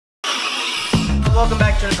welcome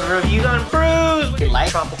back to another review on Brews. We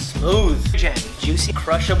like tropical, smooth, jammy, juicy,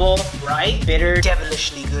 crushable, bright, bitter,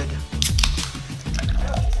 devilishly good.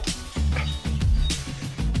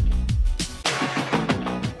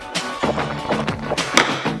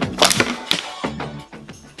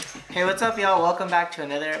 Hey, what's up, y'all? Welcome back to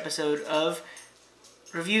another episode of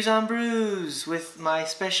Reviews on Brews with my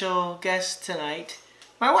special guest tonight,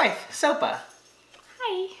 my wife, Sopha.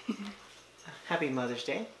 Hi. Happy Mother's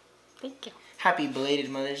Day. Thank you. Happy belated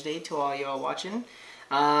Mother's Day to all y'all watching.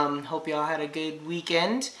 Hope y'all had a good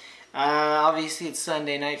weekend. Obviously it's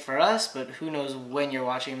Sunday night for us, but who knows when you're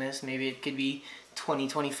watching this. Maybe it could be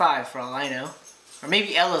 2025 for all I know. Or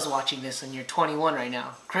maybe Ella's watching this and you're 21 right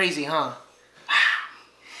now. Crazy, huh?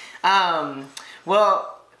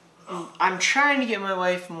 Well, I'm trying to get my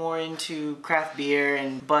wife more into craft beer,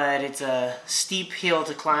 but it's a steep hill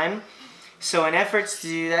to climb. So in efforts to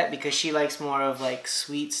do that, because she likes more of like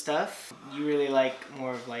sweet stuff, you really like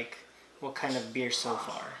more of like, what kind of beer so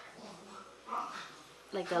far?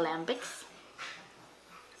 Like the lambics?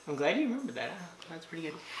 I'm glad you remembered that. That's pretty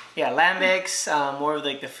good. Yeah, lambics, more of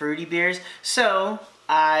like the fruity beers. So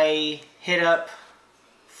I hit up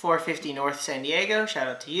 450 North San Diego, shout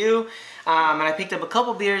out to you. And I picked up a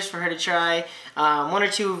couple beers for her to try. One or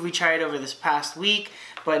two we tried over this past week,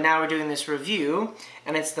 but now we're doing this review.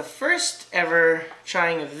 And it's the first ever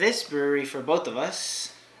trying of this brewery for both of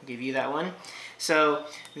us. I'll give you that one. So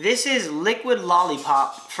this is Liquid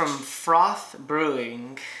Lollipop from Froth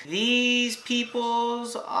Brewing. These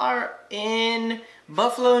peoples are in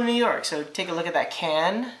Buffalo, New York. So take a look at that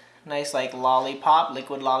can. Nice like lollipop,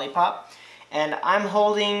 liquid lollipop. And I'm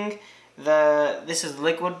holding this is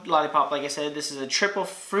Liquid Lollipop, like I said. This is a triple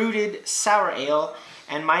fruited sour ale.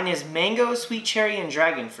 And mine is mango, sweet cherry, and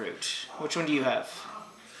dragon fruit. Which one do you have?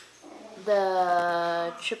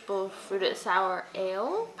 The triple fruited sour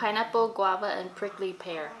ale, pineapple, guava, and prickly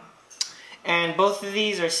pear. And both of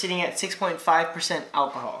these are sitting at 6.5%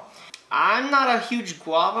 alcohol. I'm not a huge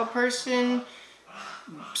guava person,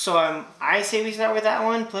 so I say we start with that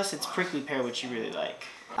one. Plus it's prickly pear, which you really like.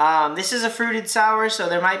 This is a fruited sour, so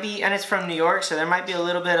there might be, and it's from New York, so there might be a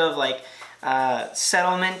little bit of like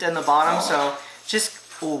settlement in the bottom. So just,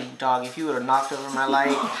 oh dog, if you would have knocked over my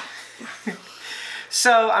light.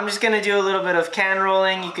 So I'm just gonna do a little bit of can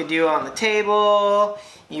rolling. You could do it on the table.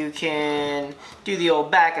 You can do the old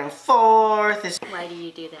back and forth. Why do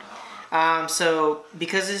you do that? So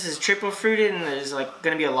because this is triple fruited and there's like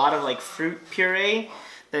gonna be a lot of like fruit puree,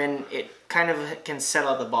 then it kind of can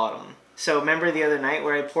settle at the bottom. So remember the other night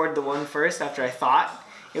where I poured the one first after I thought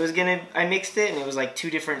it was gonna, I mixed it and it was like two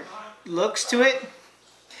different looks to it.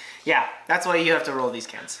 Yeah, that's why you have to roll these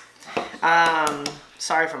cans.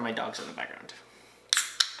 Sorry for my dogs in the background.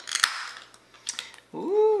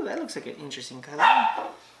 Ooh, that looks like an interesting color.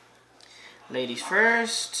 Ladies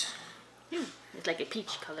first. It's like a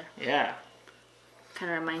peach color. Yeah. Kind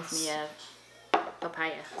of reminds me of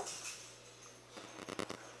papaya.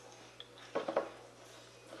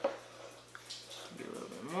 Do a little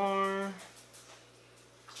bit more.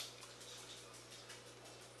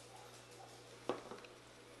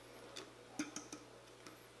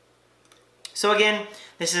 So again,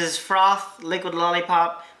 this is Froth, Liquid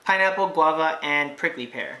Lollipop, pineapple, guava, and prickly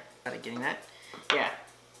pear. Got it, getting that? Yeah.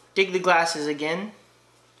 Dig the glasses again.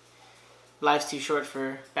 Life's too short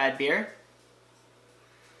for bad beer.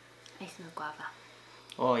 I smell guava.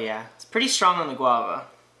 Oh yeah, it's pretty strong on the guava.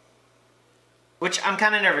 Which I'm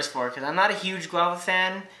kind of nervous for, because I'm not a huge guava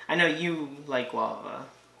fan. I know you like guava.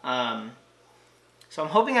 So I'm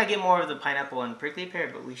hoping I get more of the pineapple and prickly pear,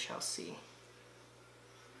 but we shall see.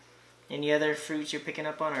 Any other fruits you're picking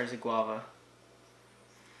up on, or is it guava?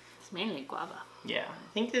 It's mainly guava. Yeah,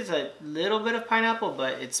 I think there's a little bit of pineapple,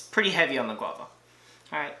 but it's pretty heavy on the guava.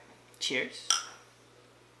 Alright, cheers.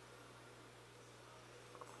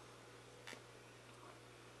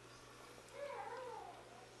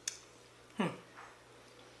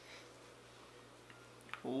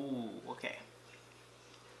 Ooh, okay.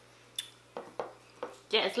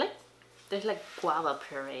 Yeah, it's like, there's like guava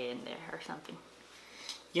puree in there or something.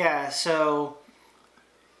 Yeah, so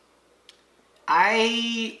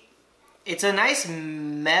it's a nice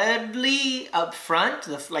medley up front.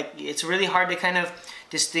 Like it's really hard to kind of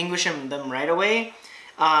distinguish them right away.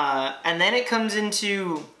 And then it comes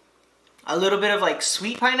into a little bit of like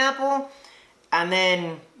sweet pineapple, and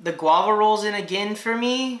then the guava rolls in again for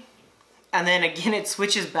me. And then again it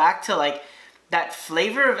switches back to like that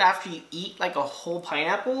flavor of after you eat like a whole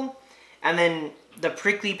pineapple. And then the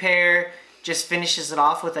prickly pear just finishes it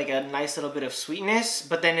off with like a nice little bit of sweetness,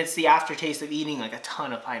 but then it's the aftertaste of eating like a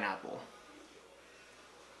ton of pineapple.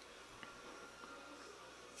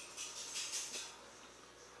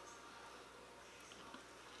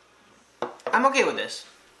 I'm okay with this.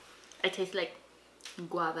 It tastes like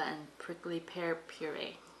guava and prickly pear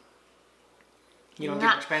puree. You don't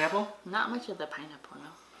think much pineapple? Not much of the pineapple, no.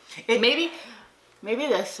 Maybe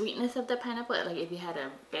the sweetness of the pineapple, like if you had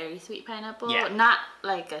a very sweet pineapple, not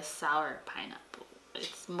like a sour pineapple.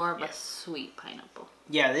 It's more of a sweet pineapple.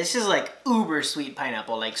 Yeah, this is like uber sweet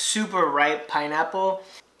pineapple, like super ripe pineapple.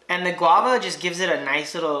 And the guava just gives it a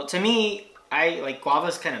nice little, to me,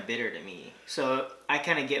 guava's kind of bitter to me. So I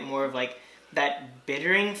kind of get more of like that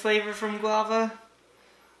bittering flavor from guava.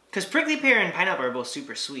 Because prickly pear and pineapple are both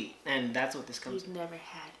super sweet, and that's what this comes You've never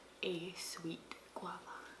had a sweet guava.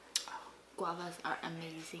 Guavas are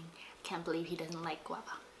amazing. Can't believe he doesn't like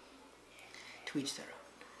guava. To each their own.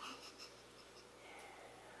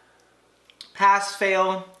 Pass,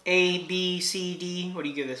 fail, A, B, C, D. What do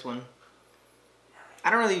you give this one?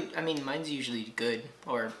 I mean, mine's usually good,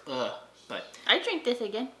 or but. I drink this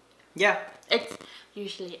again. Yeah. It's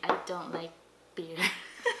usually, I don't like beer.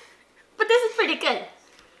 But this is pretty good.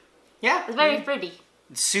 Yeah. It's very fruity.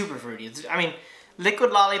 It's super fruity. I mean,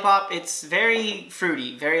 Liquid Lollipop, it's very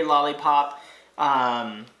fruity, very lollipop.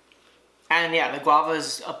 And yeah, the guava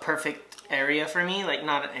is a perfect area for me. Like,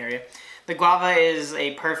 not an area. The guava is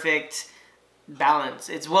a perfect balance.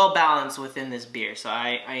 It's well balanced within this beer, so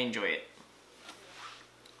I enjoy it.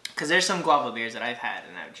 Because there's some guava beers that I've had,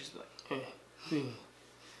 and I would just be like,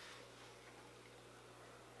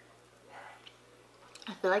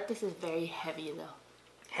 I feel like this is very heavy, though.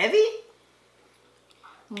 Heavy?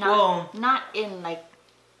 Not in like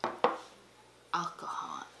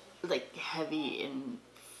alcohol, like heavy in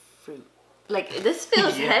fruit. Like this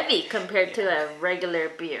feels heavy compared to a regular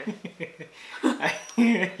beer.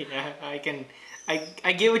 I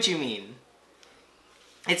get what you mean.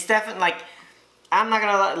 It's definitely like, I'm not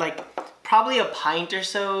gonna lie, like probably a pint or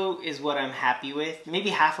so is what I'm happy with. Maybe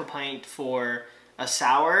half a pint for a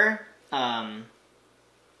sour. Like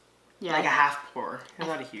a half pour. It's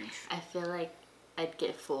not a huge. I feel like I'd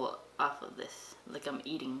get full off of this. Like I'm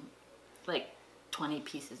eating like 20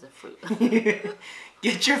 pieces of fruit.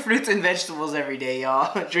 Get your fruits and vegetables every day,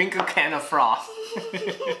 y'all. Drink a can of Froth.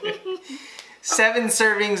 7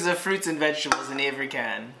 servings of fruits and vegetables in every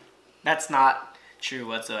can. That's not true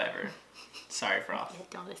whatsoever. Sorry, Froth. Yeah,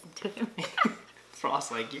 don't listen to him.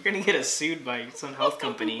 Froth's like, you're gonna get sued by some health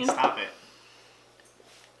company. Stop it.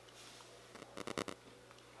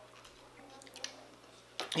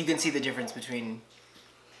 You can see the difference between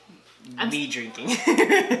me drinking.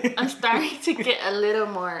 I'm starting to get a little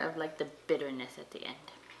more of like the bitterness at the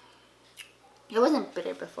end. It wasn't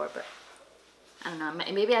bitter before, but I don't know.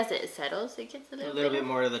 Maybe as it settles, it gets a little bit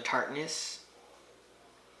more of the tartness.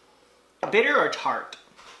 Bitter or tart?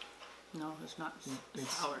 No, it's not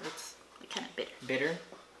sour. It's kind of bitter. Bitter?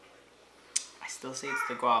 I still say it's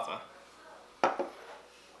the guava.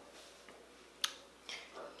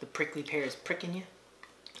 The prickly pear is pricking you.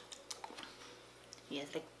 Yeah,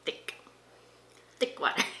 it's like thick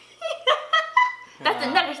water. That's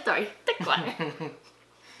another story. Thick water.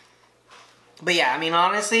 But yeah, I mean,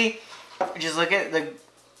 honestly, just look at the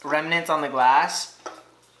remnants on the glass.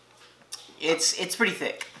 It's pretty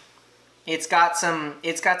thick. It's got some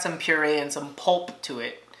puree and some pulp to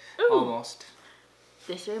it. Ooh. Almost.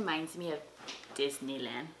 This reminds me of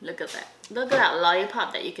Disneyland. Look at that. Look at that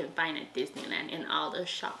lollipop that you can find at Disneyland in all those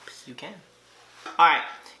shops. You can. Alright,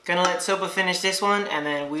 gonna let Sopha finish this one, and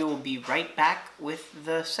then we will be right back with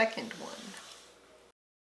the second one.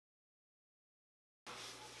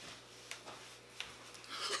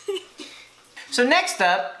 So next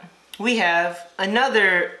up, we have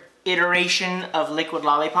another iteration of Liquid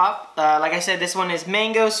Lollipop. Like I said, this one is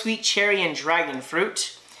mango, sweet cherry, and dragon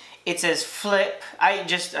fruit. It says flip. I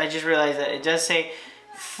just realized that it does say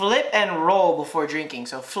flip and roll before drinking.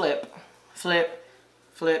 So flip, flip,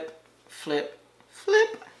 flip, flip,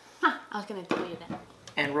 flip. Huh, I was gonna tell you that.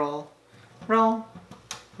 And roll, roll,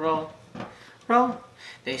 roll, roll.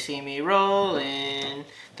 They see me rolling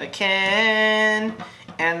the can,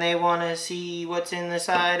 and they wanna see what's in the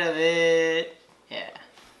side of it. Yeah.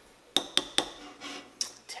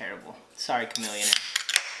 Terrible. Sorry, Chameleon.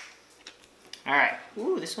 Alright.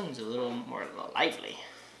 Ooh, this one's a little more lively.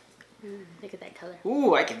 Look at that color.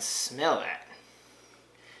 Ooh, I can smell that.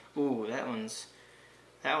 Ooh, that one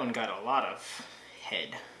got a lot of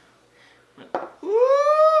head.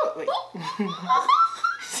 Ooh, wait.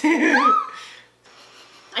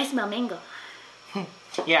 I smell mango.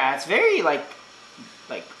 Yeah, it's very like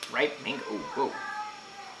ripe mango. Ooh, whoa.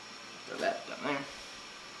 Throw that down there.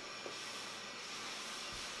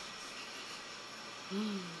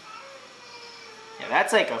 Yeah,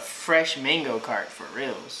 that's like a fresh mango cart for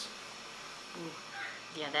reals. Ooh.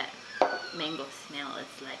 Yeah, that mango smell is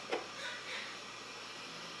like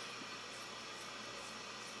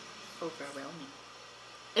overwhelming.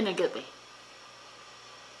 In a good way.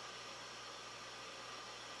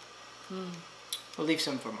 We'll leave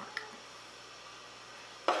some for Mark.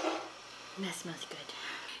 That smells good.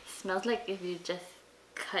 It smells like if you just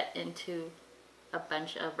cut into a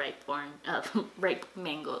bunch of ripe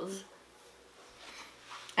mangoes.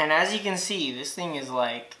 And as you can see, this thing is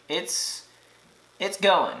like, it's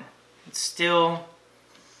going. It's still,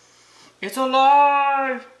 it's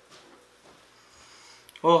alive!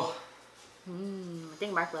 Oh. I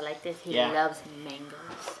think Mark will like this. He loves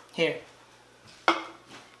mangoes. Here.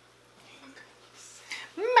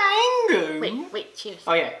 Mango! Wait, cheers.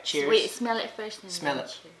 Oh yeah, cheers. Wait, smell it first and smell then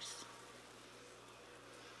it. Cheers.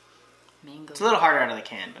 Mango. It's a little harder out of the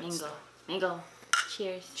can, but Mango. Mango.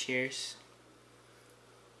 Cheers. Cheers.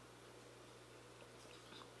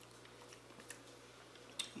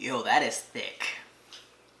 Yo, that is thick.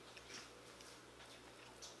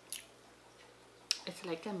 It's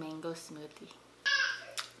like a mango smoothie.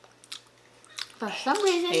 For some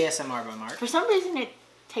reason, ASMR by Mark. For some reason, it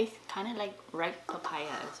tastes kind of like ripe papaya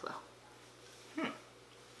as well.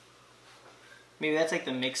 Maybe that's like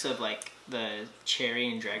the mix of like the cherry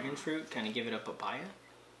and dragon fruit, kind of give it a papaya.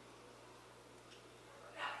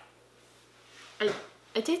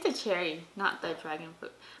 I taste the cherry, not the dragon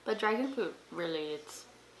fruit. But dragon fruit, really, it's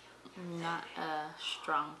not a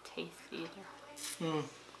strong taste either.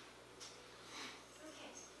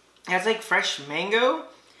 It has like fresh mango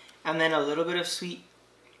and then a little bit of sweet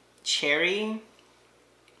cherry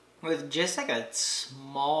with just like a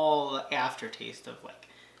small aftertaste of like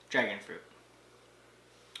dragon fruit.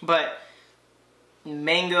 But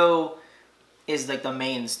mango is like the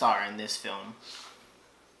main star in this film.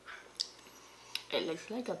 It looks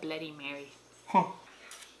like a Bloody Mary.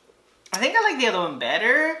 I think I like the other one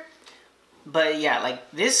better, but yeah,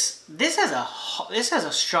 like this has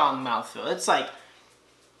a strong mouthfeel. It's like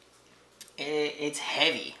it's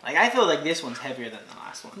heavy. Like I feel like this one's heavier than the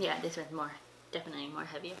last one. Yeah, this one's definitely more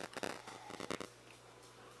heavier.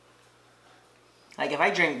 Like if I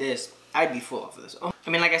drank this, I'd be full off of this. I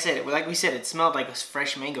mean, like I said, like we said, it smelled like a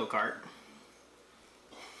fresh mango cart.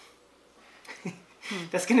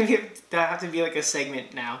 That's gonna have to be like a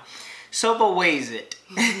segment now. Sopha weighs it.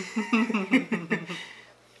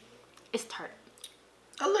 It's tart.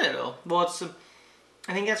 A little. Well,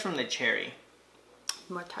 I think that's from the cherry.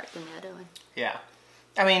 More tart than the other one. Yeah.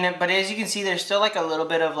 I mean, but as you can see, there's still like a little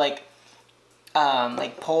bit of like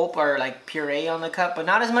pulp or like puree on the cup, but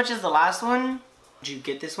not as much as the last one. Did you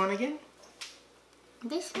get this one again?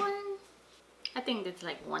 This one, I think it's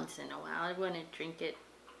like once in a while. I want to drink it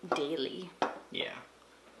daily. Yeah.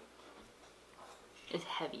 It's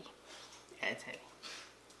heavy. Yeah, it's heavy.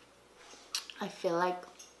 I feel like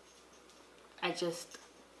I just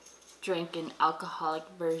drank an alcoholic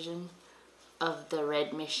version of the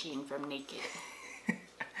red machine from Naked.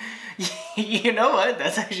 You know what?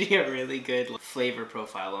 That's actually a really good flavor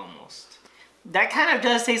profile almost. That kind of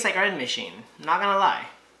does taste like red machine. Not gonna lie.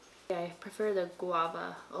 I prefer the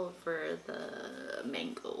guava over the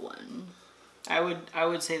mango one. I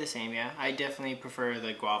would say the same, yeah. I definitely prefer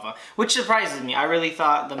the guava, which surprises me. I really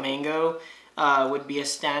thought the mango would be a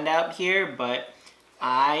standout here, but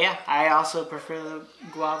I also prefer the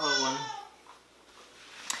guava one.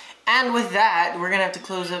 And with that, we're gonna have to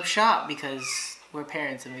close up shop because we're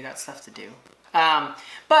parents and we got stuff to do.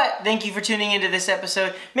 But thank you for tuning into this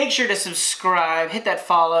episode. Make sure to subscribe, hit that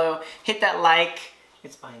follow, hit that like.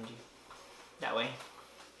 It's behind you. That way.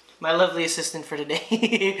 My lovely assistant for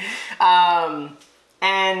today.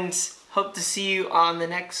 And hope to see you on the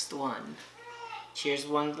next one. Cheers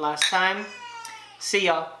one last time. See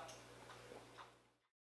y'all.